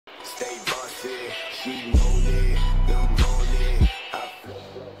she mold it, you mold it.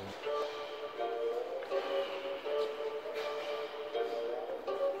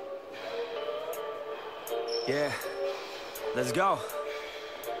 Yeah, let's go.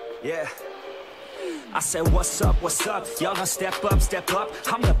 Yeah. I said, what's up, y'all gonna step up,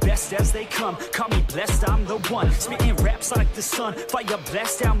 I'm the best as they come, call me blessed, I'm the one, spitting raps like the sun, fire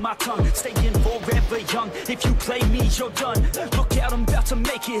blast down my tongue, staying forever young, if you play me, you're done, look out, I'm about to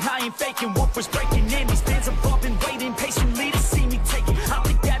make it, I ain't faking, woofers breaking in, these fans have all been waiting patiently to see me take it, I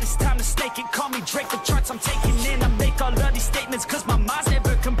think that it's time to snake it, call me Drake, the charts I'm taking in, I make all of these statements, cause my mind's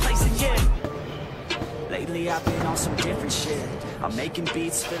never complacent, yeah. Lately I've been on some different shit, I'm making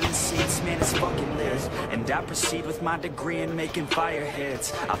beats, filling seats, man it's fucking lit. And I proceed with my degree in making fire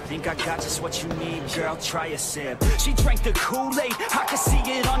hits. I think I got just what you need, girl, try a sip. She drank the Kool-Aid, I can see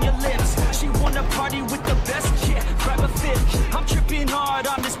it on your lips. She wanna party with the best, yeah, grab a fit. I'm tripping hard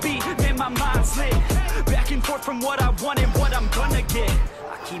on this beat, man my mind's lit. Back and forth from what I want and what I'm gonna get.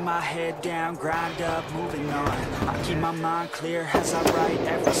 Keep my head down, grind up, moving on. I keep my mind clear as I write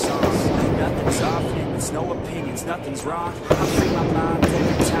every song. Nothing's off limits, no opinions, nothing's wrong. I free my mind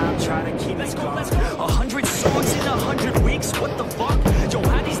every time, try to keep it calm. 100 songs in 100 weeks, what the fuck? Yo,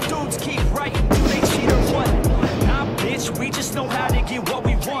 how these dudes keep writing? Do they cheat or what? Nah, bitch, we just know how to get what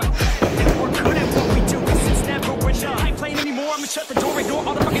we want. And we're good at what we do, cause it's never enough. I ain't playing anymore, I'ma shut the door, ignore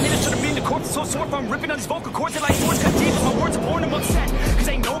all the fucking minutes. Should've been the corpse, so sore if I'm ripping on these vocal cords. They're like swords cut deep, my words are born, I'm upset. Cause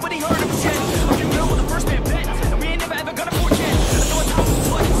ain't nobody heard of us yet. I do know the first man bet, and we ain't never ever gonna forget. I know it's how we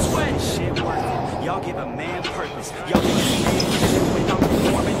blood and sweat. Shit working, y'all give a man purpose. Y'all give a man credit when I'm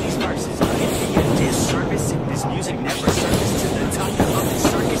performing these verses. It'd be a disservice if this music never surfaced to the top of the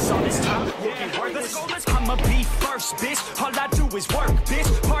circus on this top. Looking worthless. I'ma be first, bitch. All I do is work, bitch.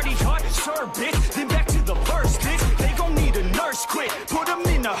 Party hard, sure, bitch. Then back to the first, bitch. They gon' need a nurse quick. Put them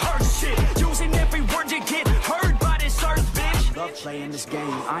in a hearse shit. Using every word you get heard by this earth, bitch. Love playing this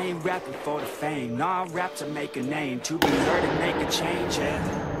game. I ain't rapping for the fame. Nah, I rap to make a name. To be heard and make a change, yeah.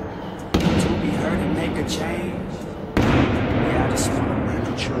 To be heard and make a change. Yeah, I just wanna make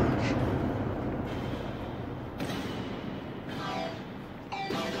a change.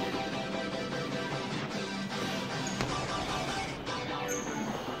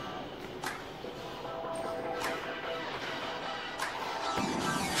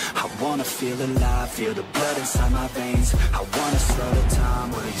 I wanna feel alive, feel the blood inside my veins. I wanna slow the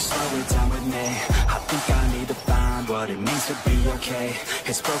time, will you slow it down with me? I think I need to find what it means to be okay.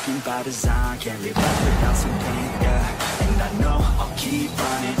 It's broken by design, can't live life without some pain, yeah. And I know I'll keep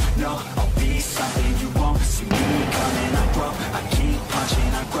running, no, I'll be something you won't see me coming. I grow, I keep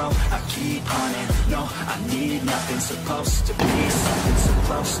punching, I grow, I keep hunting. No, I need nothing, supposed to be something so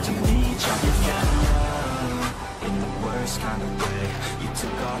close to me. Jumping down in the worst kind of way. You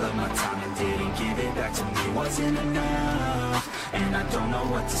took all of my time and didn't give it back to me. Wasn't enough, and I don't know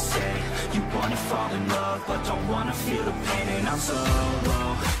what to say. You wanna fall in love, but don't wanna feel the pain. And I'm so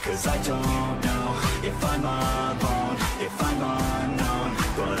low, cause I don't know if I'm alone, if I'm unknown.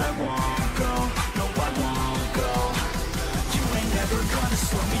 But I won't go, no I won't go. You ain't never gonna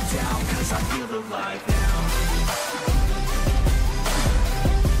slow me down, cause I feel alive now.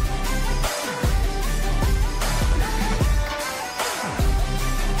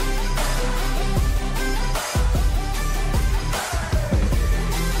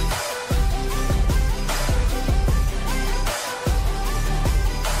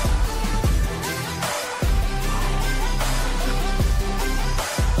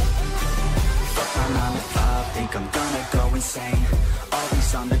 I'm gonna go insane.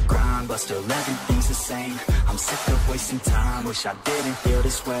 Always on the grind, but still everything's the same. I'm sick of wasting time, wish I didn't feel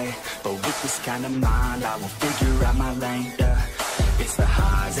this way. But with this kind of mind, I will figure out my lane, yeah. It's the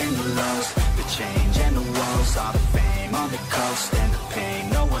highs and the lows, the change and the woes. All the fame on the coast and the pain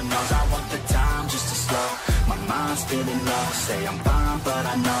no one knows. I want the time just to slow, my mind's feeling low. Say I'm fine, but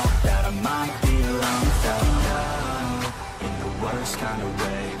I know that I might be alone. In the worst kind of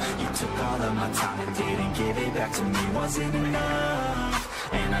way, you took all of my time and didn't give it back to me. Wasn't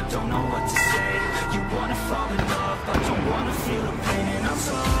enough, and I don't know what to say. You wanna fall in love, but don't wanna feel the pain. And I'm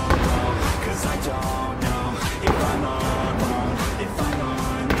so low, cause I don't know if I'm alone, if I'm